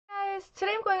guys,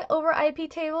 today I'm going over IP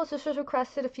tables. This was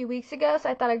requested a few weeks ago, so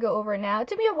I thought I'd go over it now. It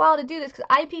took me a while to do this because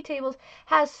IP tables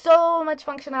has so much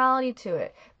functionality to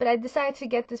it, but I decided to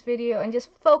get this video and just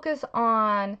focus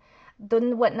on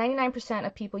what 99%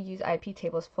 of people use IP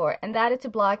tables for, and that is to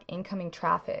block incoming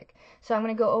traffic. So I'm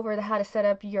going to go over how to set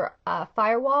up your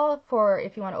firewall for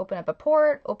if you want to open up a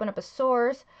port, open up a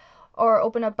source, or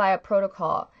open up by a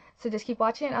protocol. So just keep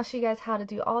watching and I'll show you guys how to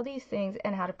do all these things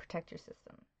and how to protect your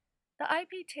system. The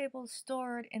IP table is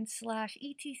stored in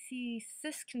 /etc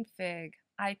sysconfig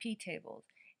IP tables.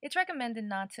 It's recommended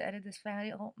not to edit this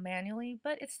file manually,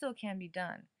 but it still can be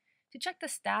done. To check the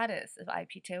status of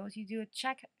IP tables, you do a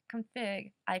check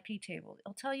config IP tables.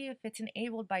 It'll tell you if it's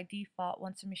enabled by default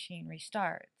once the machine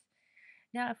restarts.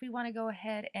 Now, if we want to go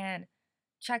ahead and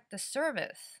check the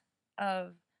service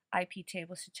of IP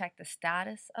tables to check the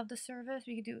status of the service,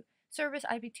 we could do service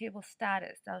IP table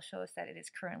status. That'll show us that it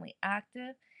is currently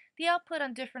active. The output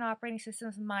on different operating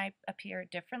systems might appear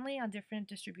differently on different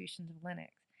distributions of Linux.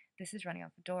 This is running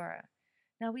on Fedora.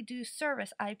 Now we do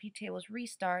service IP tables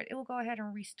restart. It will go ahead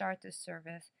and restart this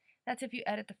service. That's if you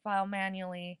edit the file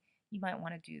manually, you might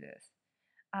want to do this.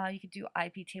 You could do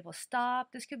IP table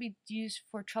stop. This could be used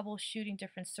for troubleshooting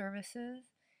different services.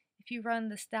 If you run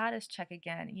the status check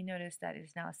again, you notice that it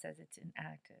now says it's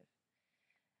inactive.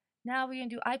 Now we're going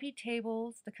to do IP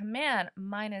tables, the command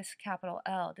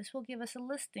 -L. This will give us a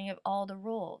listing of all the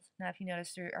rules. Now if you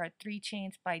notice there are 3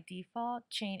 chains by default: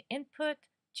 chain input,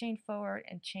 chain forward,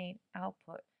 and chain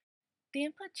output. The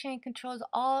input chain controls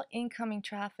all incoming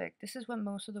traffic. This is what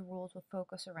most of the rules will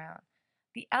focus around.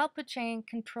 The output chain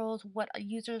controls what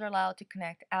users are allowed to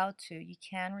connect out to. You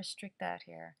can restrict that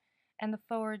here. And the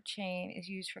forward chain is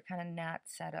used for kind of NAT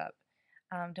setup.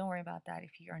 Don't worry about that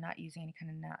if you are not using any kind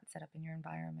of NAT setup in your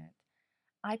environment.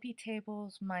 IP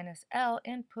tables -L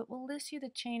input will list you the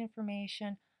chain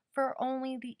information for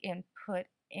only the input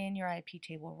in your IP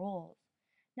table rules.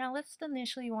 Now let's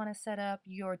initially want to set up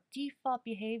your default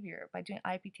behavior by doing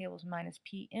IP tables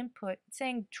 -P input,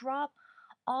 saying drop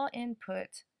all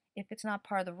input if it's not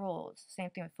part of the rules. Same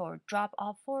thing with forward. Drop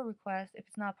all forward requests if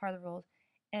it's not part of the rules.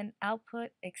 And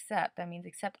output accept. That means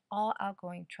accept all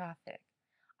outgoing traffic.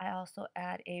 I also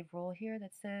add a rule here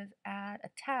that says add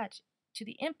attach to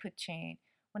the input chain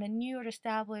when a new or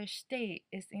established state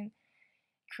is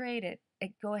created.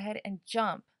 Go ahead and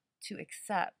jump to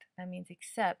accept. That means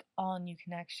accept all new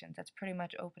connections. That's pretty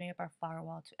much opening up our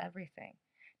firewall to everything.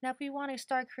 Now, if we want to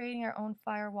start creating our own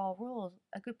firewall rules,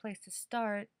 a good place to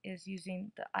start is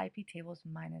using the IP tables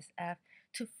 -F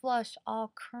to flush all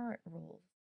current rules.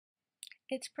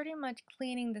 It's pretty much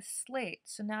cleaning the slate.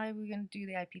 So now we're going to do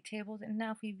the IP tables, and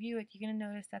now if we view it, you're going to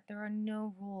notice that there are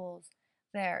no rules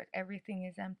there. Everything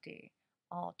is empty,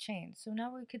 all chains. So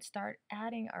now we could start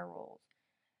adding our rules.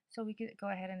 So we could go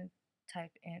ahead and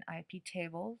type in IP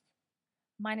tables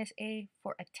 -A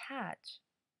for attach.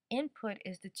 Input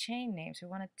is the chain name, so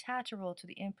we want to attach a rule to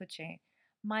the input chain.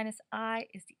 -I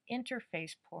is the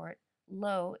interface port.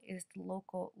 Low is the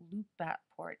local loopback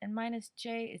port, and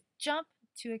 -J is jump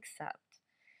to accept.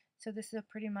 So this is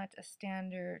pretty much a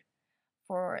standard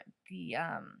for the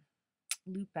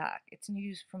loopback. It's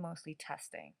used for mostly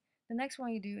testing. The next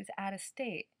one you do is add a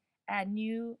state. Add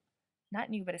new, not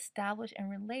new, but established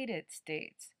and related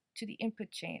states to the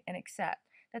input chain and accept.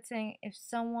 That's saying if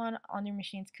someone on your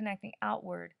machine is connecting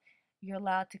outward, you're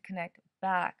allowed to connect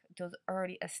back those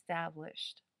already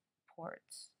established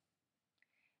ports.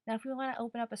 Now, if we want to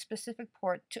open up a specific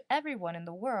port to everyone in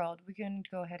the world, we're going to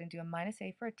go ahead and do a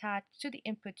 -A for attach to the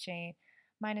input chain,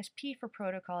 -P for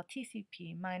protocol,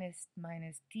 TCP,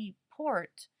 -D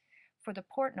port for the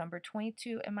port number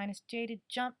 22, and -J to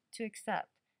jump to accept.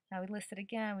 Now we list it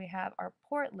again. We have our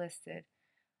port listed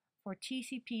for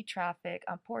TCP traffic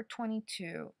on port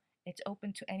 22. It's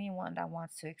open to anyone that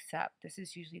wants to accept. This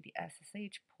is usually the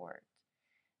SSH port.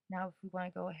 Now if we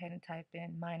want to go ahead and type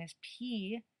in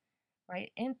 -P,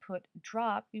 right, input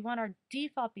drop, we want our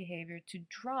default behavior to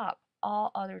drop all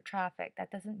other traffic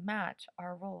that doesn't match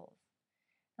our rules.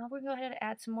 Now we're going to go ahead and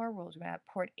add some more rules. We're going to add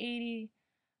port 80,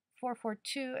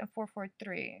 442, and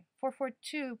 443.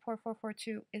 442, port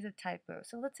 442 is a typo.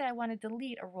 So let's say I want to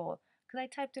delete a rule because I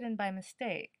typed it in by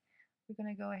mistake. We're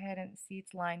going to go ahead and see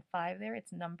it's line 5 there.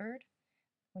 It's numbered.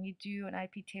 When you do an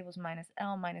IP tables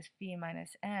 -L,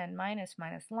 -V, -N,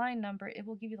 minus line number, it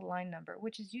will give you the line number,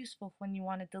 which is useful when you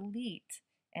want to delete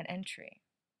an entry.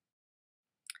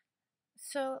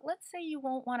 So let's say you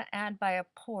won't want to add by a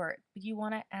port, but you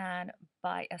want to add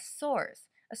by a source.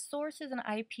 A source is an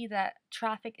IP that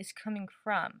traffic is coming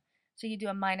from. So you do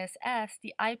a -S,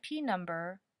 the IP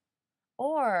number,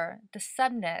 or the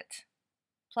subnet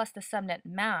plus the subnet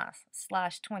mask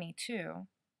 /22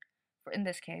 in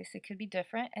this case, it could be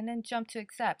different, and then jump to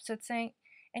accept. So it's saying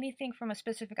anything from a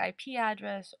specific IP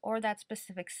address or that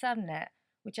specific subnet,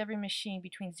 which every machine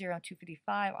between 0 and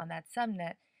 255 on that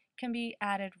subnet can be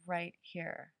added right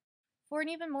here. For an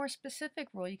even more specific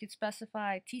rule, you could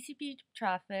specify TCP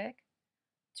traffic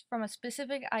from a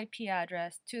specific IP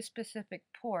address to a specific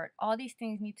port. All these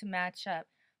things need to match up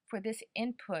for this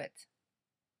input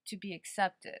to be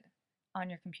accepted on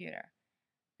your computer.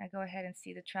 Now go ahead and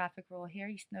see the traffic rule here.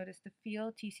 You notice the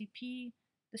field, TCP,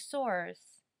 the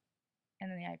source, and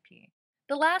then the IP.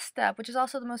 The last step, which is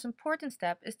also the most important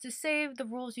step, is to save the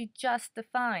rules you just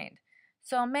defined.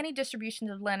 So on many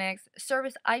distributions of Linux,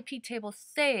 service IPTable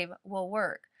save will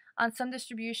work. On some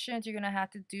distributions, you're going to have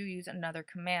to use another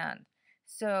command.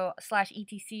 So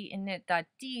 /etc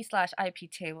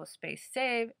init.d/iptable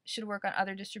save should work on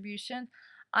other distributions.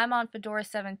 I'm on Fedora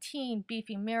 17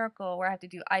 Beefy Miracle, where I have to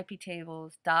do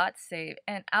iptables.save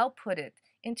and output it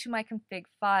into my config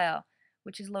file,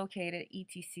 which is located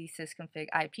etc sysconfig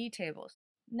IPTables.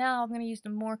 Now I'm going to use the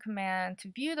more command to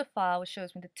view the file, which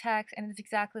shows me the text, and it's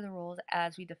exactly the rules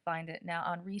as we defined it. Now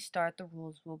on restart, the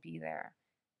rules will be there.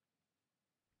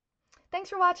 Thanks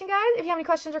for watching, guys. If you have any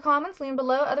questions or comments, leave them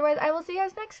below. Otherwise, I will see you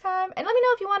guys next time. And let me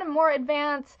know if you want more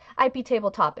advanced IP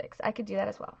table topics. I could do that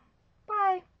as well.